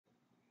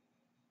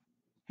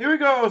Here we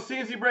go.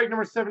 C&C break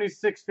number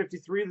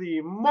 7653.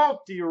 The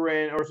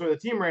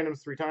team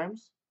randoms 3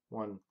 times.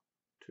 1,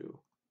 2,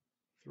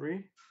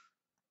 3.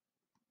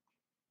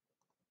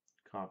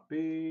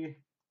 Copy.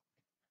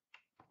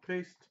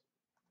 Paste.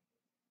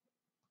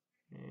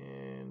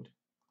 And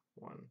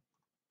 1,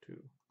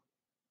 2,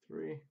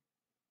 3.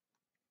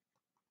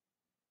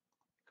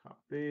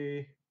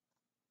 Copy.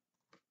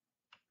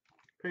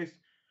 Paste.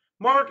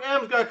 Mark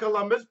M's got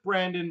Columbus.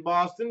 Brandon,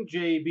 Boston.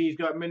 JB's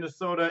got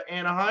Minnesota,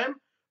 Anaheim.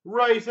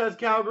 Rice has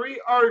Calgary.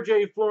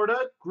 RJ, Florida.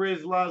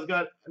 Grizzla's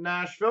got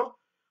Nashville.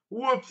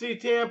 Whoopsie,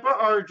 Tampa.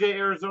 RJ,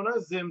 Arizona.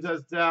 Zims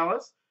has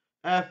Dallas.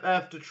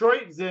 FF,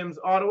 Detroit. Zims,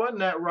 Ottawa.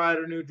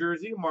 Netrider, New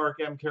Jersey. Mark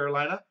M,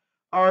 Carolina.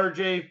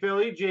 RJ,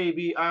 Philly.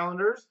 JB,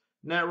 Islanders.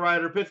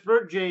 Netrider,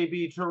 Pittsburgh.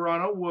 JB,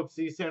 Toronto.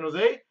 Whoopsie, San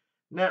Jose.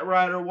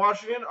 Netrider,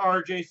 Washington.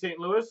 RJ, St.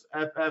 Louis.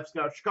 FF's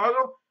got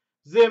Chicago.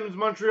 Zims,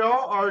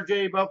 Montreal.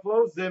 RJ,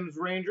 Buffalo. Zims,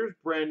 Rangers.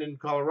 Brandon,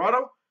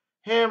 Colorado.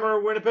 Hammer,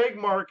 Winnipeg.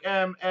 Mark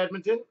M,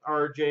 Edmonton.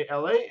 RJ,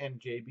 LA.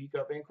 And JB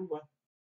got Vancouver.